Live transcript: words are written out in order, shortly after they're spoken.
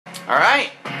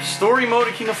Alright, Story Mode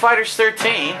of KOF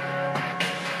XIII.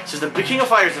 This is the King of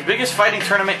Fighters, the biggest fighting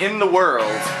tournament in the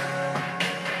world.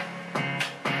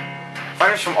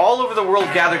 Fighters from all over the world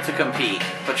gather to compete,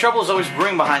 but trouble is always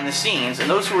brewing behind the scenes, and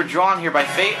those who were drawn here by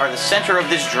fate are the center of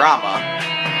this drama.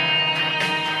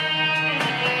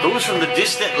 Those from the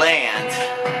distant land.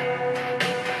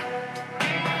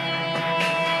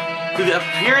 Through the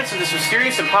appearance of this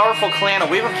mysterious and powerful clan,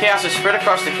 a wave of chaos has spread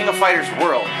across the King of Fighters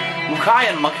world.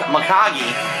 Mukai and Makagi,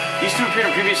 these two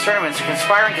appeared in previous tournaments,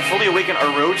 conspiring to fully awaken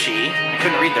Orochi. I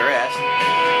couldn't read the rest.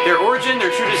 Their origin,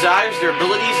 their true desires, their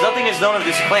abilities, nothing is known of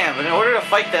this clan, but in order to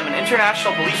fight them, an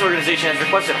international police organization has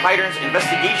requested Hydrant's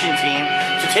investigation team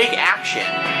to take action.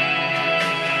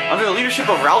 Under the leadership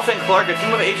of Ralph and Clark, a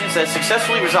team of agents has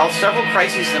successfully resolved several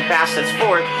crises in the past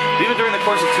henceforth, but even during the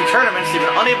course of 2 tournaments, they've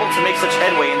been unable to make such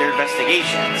headway in their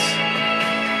investigations.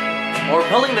 While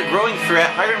repelling the growing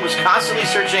threat, Hydrant was constantly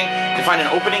searching to find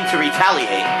an opening to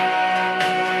retaliate.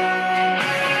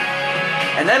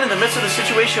 And then, in the midst of the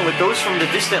situation with those from the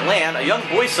distant land, a young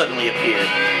boy suddenly appeared.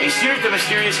 He steered the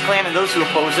mysterious clan and those who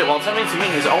opposed it while attempting to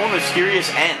meet his own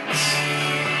mysterious ends.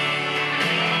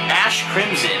 Ash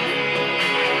Crimson.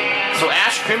 So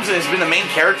Ash Crimson has been the main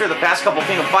character of the past couple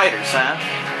King of Fighters, huh?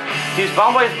 He was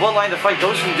bound by his bloodline to fight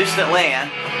those from distant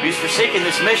land, but he's forsaken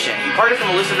this mission. He parted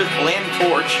from Elizabeth Bland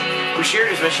Torch, who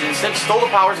shared his mission, and instead stole the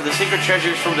powers of the sacred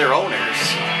treasures from their owners.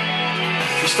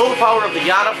 He stole the power of the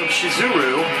Yada from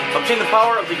Shizuru, obtained the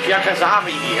power of the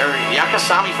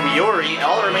Yakasami from Yori, and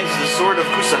all that remains is the sword of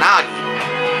Kusanagi.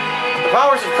 The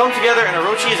powers have come together, and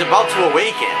Orochi is about to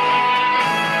awaken.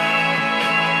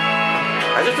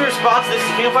 As if to respond to this,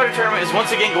 the King of Fighter tournament is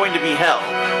once again going to be held.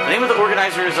 The name of the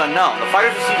organizer is unknown. The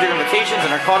fighters receive their invitations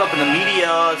and are caught up in the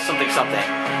media something.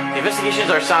 The investigations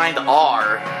are signed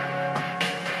R.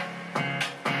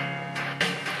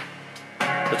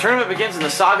 The tournament begins and the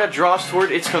saga draws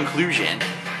toward its conclusion.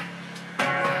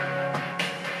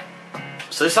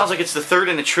 So this sounds like it's the third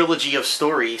in a trilogy of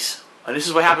stories. And this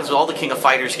is what happens with all the King of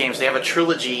Fighters games. They have a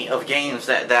trilogy of games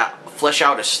that flesh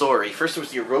out a story. First it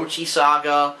was the Orochi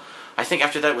saga. I think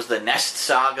after that was the Nest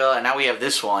saga. And now we have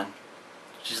this one,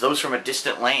 which is those from a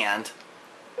distant land.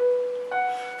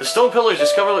 The stone pillars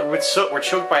discovered with soot were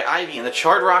choked by ivy, and the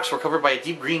charred rocks were covered by a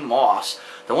deep green moss.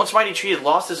 The once mighty tree had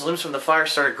lost its limbs from the fire,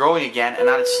 started growing again, and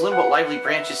on its slim but lively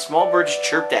branches, small birds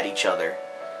chirped at each other.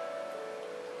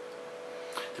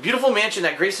 The beautiful mansion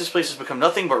that graced this place has become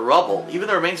nothing but rubble. Even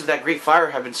the remains of that great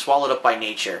fire have been swallowed up by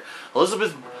nature.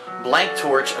 Elizabeth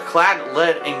Blanktorch, clad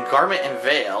lead in garment and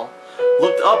veil,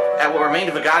 looked up at what remained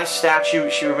of a goddess statue.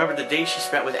 She remembered the day she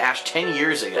spent with Ash 10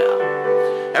 years ago.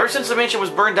 Ever since the mansion was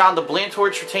burned down, the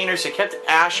Blantorch retainers had kept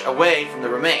Ash away from the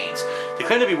remains. They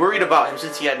claimed to be worried about him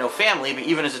since he had no family, but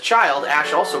even as a child,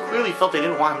 Ash also clearly felt they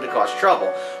didn't want him to cause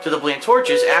trouble. To the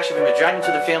Blantorches, Ash having been dragged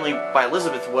into the family by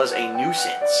Elizabeth was a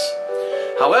nuisance.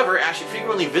 However, Ash had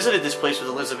frequently visited this place with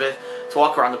Elizabeth to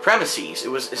walk around the premises.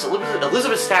 It was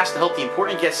Elizabeth's task to help the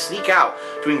important guests sneak out,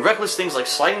 doing reckless things like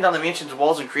sliding down the mansion's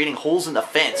walls and creating holes in the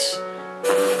fence.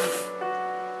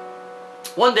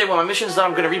 One day when my mission is done,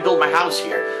 I'm going to rebuild my house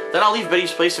here. Then I'll leave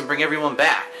Betty's place and bring everyone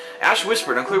back. Ash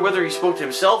whispered, unclear whether he spoke to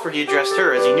himself or he addressed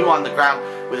her, as he knew on the ground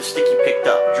with a stick he picked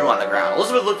up, drew on the ground.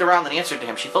 Elizabeth looked around and answered to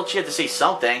him. She felt she had to say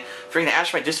something, fearing that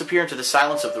Ash might disappear into the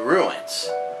silence of the ruins.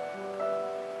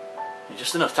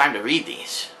 Just enough time to read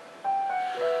these.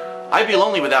 I'd be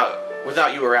lonely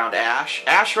without you around, Ash.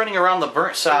 Ash running around the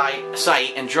burnt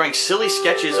site and drawing silly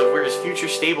sketches of where his future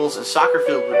stables and soccer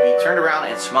field would be, turned around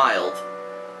and smiled.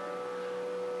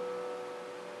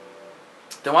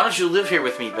 Then why don't you live here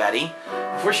with me, Betty?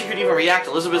 Before she could even react,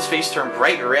 Elizabeth's face turned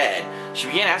bright red. She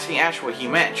began asking Ash what he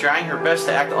meant, trying her best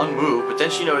to act unmoved, but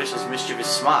then she noticed his mischievous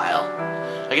smile.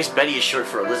 I guess Betty is short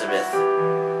for Elizabeth.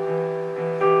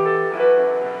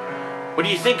 What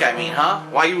do you think I mean, huh?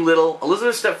 Why, you little...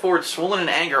 Elizabeth stepped forward, swollen in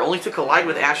anger, only to collide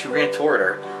with Ash, who ran toward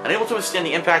her. Unable to withstand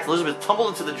the impact, Elizabeth tumbled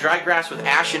into the dry grass with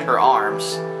Ash in her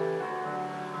arms.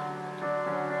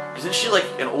 Isn't she like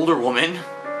an older woman?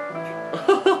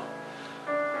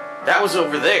 That was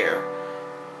over there.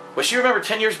 What she remembered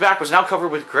 10 years back was now covered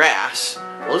with grass.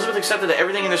 Elizabeth accepted that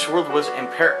everything in this world was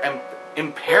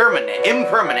impermanent,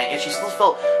 yet she still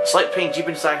felt a slight pain deep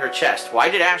inside her chest. Why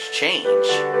did Ash change?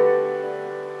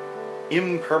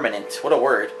 Impermanent. What a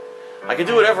word. I can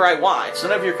do whatever I want. It's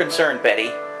none of your concern, Betty.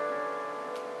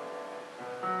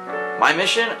 My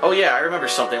mission? Oh yeah, I remember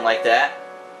something like that.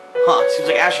 Huh, seems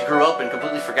like Ash grew up and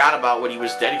completely forgot about what he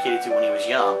was dedicated to when he was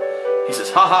young. He says,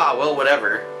 haha, well,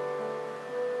 whatever.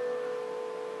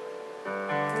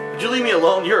 Would you leave me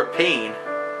alone? You're a pain.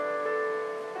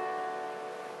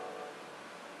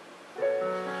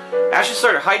 Ashley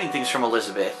started hiding things from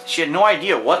Elizabeth. She had no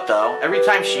idea what, though. Every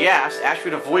time she asked, Ash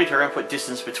would avoid her and put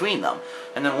distance between them.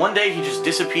 And then one day, he just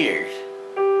disappeared.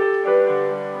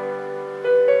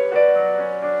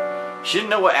 She didn't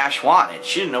know what Ash wanted.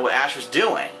 She didn't know what Ash was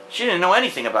doing. She didn't know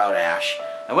anything about Ash.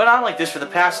 It went on like this for the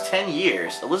past 10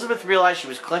 years. Elizabeth realized she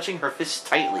was clenching her fists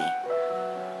tightly.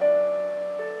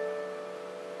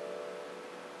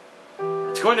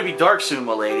 It's going to be dark soon,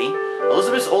 m'lady.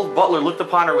 Elizabeth's old butler looked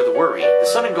upon her with worry. The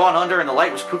sun had gone under and the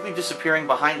light was quickly disappearing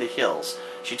behind the hills.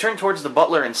 She turned towards the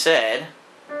butler and said,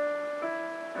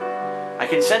 "I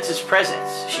can sense his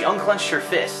presence." She unclenched her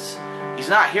fists. "He's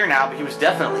not here now, but he was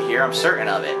definitely here, I'm certain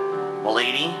of it.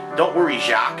 M'lady, don't worry,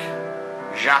 Jacques.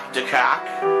 Jacques de Coq."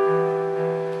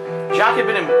 Jacques had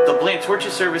been in the Blanc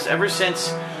Torches service ever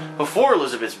since before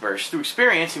Elizabeth's birth. Through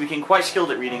experience, he became quite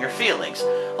skilled at reading her feelings.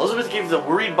 Elizabeth gave the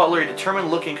worried butler a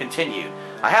determined look and continued,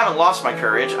 "I haven't lost my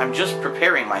courage, I'm just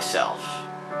preparing myself."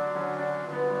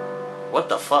 What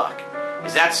the fuck?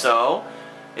 Is that so?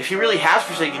 If he really has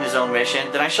forsaken his own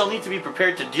mission, then I shall need to be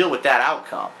prepared to deal with that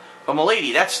outcome. But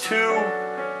m'lady, that's too...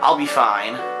 I'll be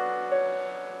fine.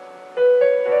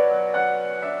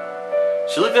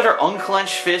 She looked at her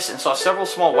unclenched fists and saw several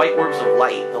small white orbs of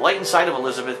light. The light inside of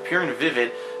Elizabeth, pure and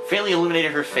vivid, faintly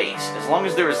illuminated her face. "As long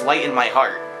as there is light in my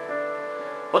heart."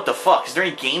 What the fuck? Is there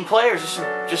any gameplay, or is this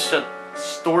just a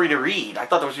story to read? I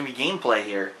thought there was going to be gameplay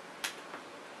here.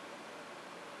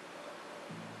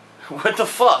 What the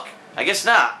fuck? I guess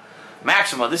not.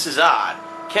 "Maxima, this is odd."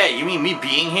 "Kay, you mean me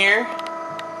being here?"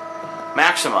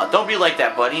 "Maxima, don't be like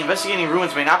that, buddy. Investigating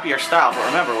ruins may not be our style, but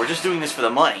remember, we're just doing this for the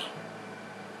money."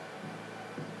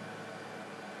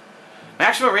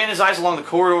 Maxima ran his eyes along the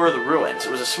corridor of the ruins.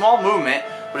 It was a small movement,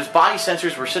 but his body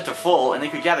sensors were set to full, and they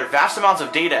could gather vast amounts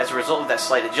of data as a result of that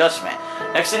slight adjustment.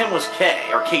 Next to him was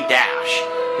K, or K-Dash.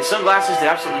 His sunglasses did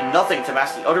absolutely nothing to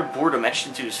mask the utter boredom etched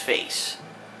into his face.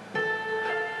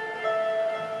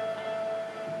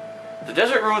 The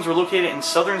desert ruins were located in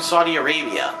southern Saudi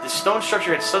Arabia. This stone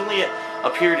structure had suddenly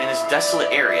appeared in this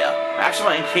desolate area. Maxima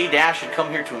and K-Dash had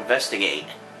come here to investigate.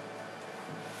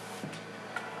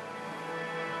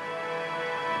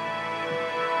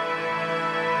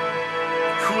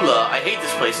 "I hate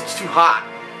this place, it's too hot."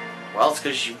 "Well, it's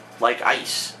because you like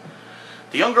ice."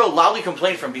 The young girl loudly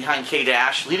complained from behind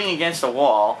K-Dash, leaning against a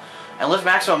wall, and left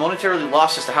Maxima momentarily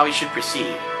lost as to how he should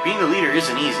proceed. Being the leader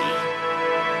isn't easy.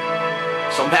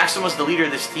 "So Maxima's the leader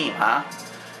of this team, huh?"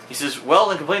 He says, "Well,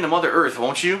 then complain to Mother Earth,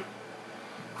 won't you?"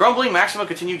 Grumbling, Maxima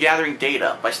continued gathering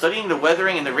data. By studying the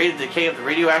weathering and the rate of decay of the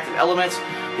radioactive elements,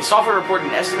 his software reported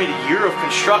an estimated year of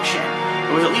construction.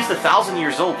 It was at least 1,000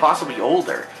 years old, possibly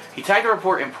older. He tagged the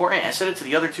report important and sent it to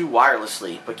the other two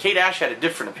wirelessly, but K-Dash had a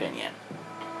different opinion.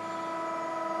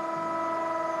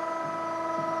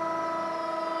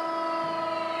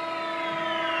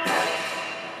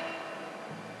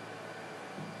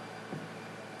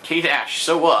 K-Dash,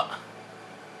 so what?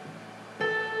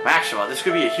 "Maxima, this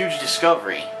could be a huge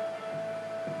discovery."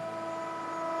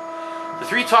 The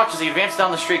three talked as they advanced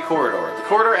down the straight corridor. The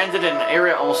corridor ended in an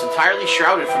area almost entirely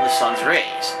shrouded from the sun's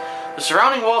rays. The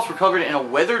surrounding walls were covered in a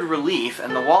weathered relief,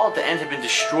 and the wall at the end had been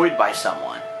destroyed by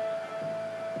someone.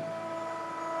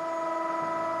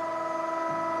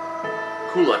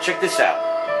 "Kula, check this out."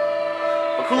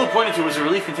 What Kula pointed to was a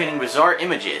relief containing bizarre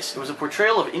images. It was a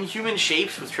portrayal of inhuman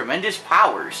shapes with tremendous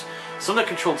powers. Some that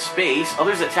controlled space,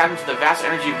 others that tapped into the vast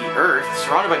energy of the earth,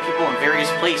 surrounded by people in various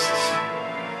places.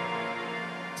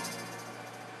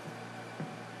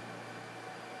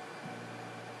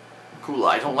 "Kula,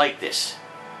 I don't like this."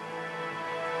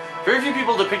 Very few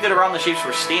people depicted around the shapes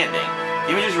were standing. The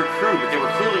images were crude, but they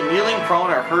were clearly kneeling, prone,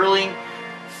 or hurling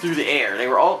through the air. They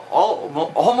were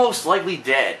almost likely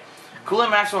dead. Kula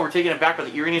and Maxima were taken aback by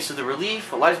the eeriness of the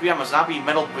relief. What lies beyond must not be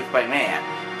meddled with by man.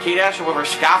 K-Dash, however,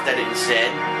 scoffed at it and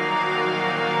said,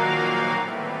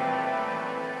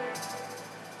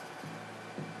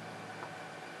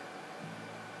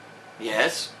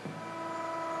 "Yes?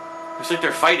 Looks like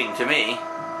they're fighting to me."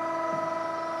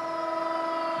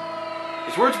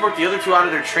 His words broke the other two out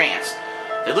of their trance.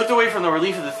 They looked away from the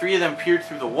relief, and the three of them peered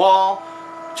through the wall.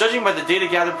 Judging by the data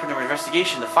gathered from their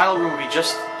investigation, the final room would be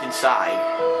just inside.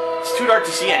 "It's too dark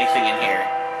to see anything in here."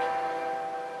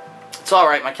 "It's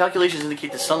alright, my calculations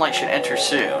indicate the sunlight should enter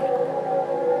soon."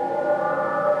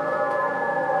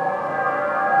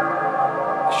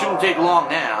 "It shouldn't take long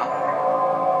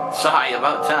now." "Sigh,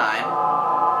 about time."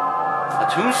 "A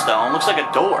tombstone? Looks like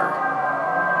a door."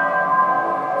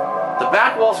 The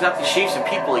back walls got these shapes and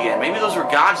people again. Maybe those were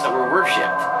gods that were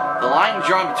worshipped. The line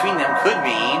drawn between them could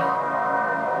mean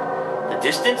the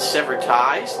distance, severed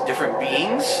ties, different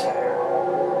beings.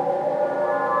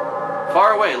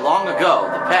 Far away, long ago,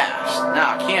 the past.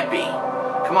 Nah, it can't be.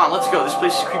 Come on, let's go. This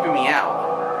place is creeping me out.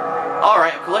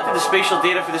 Alright, I've collected the spatial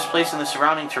data for this place and the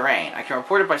surrounding terrain. I can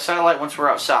report it by satellite once we're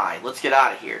outside. Let's get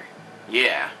out of here.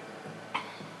 Yeah.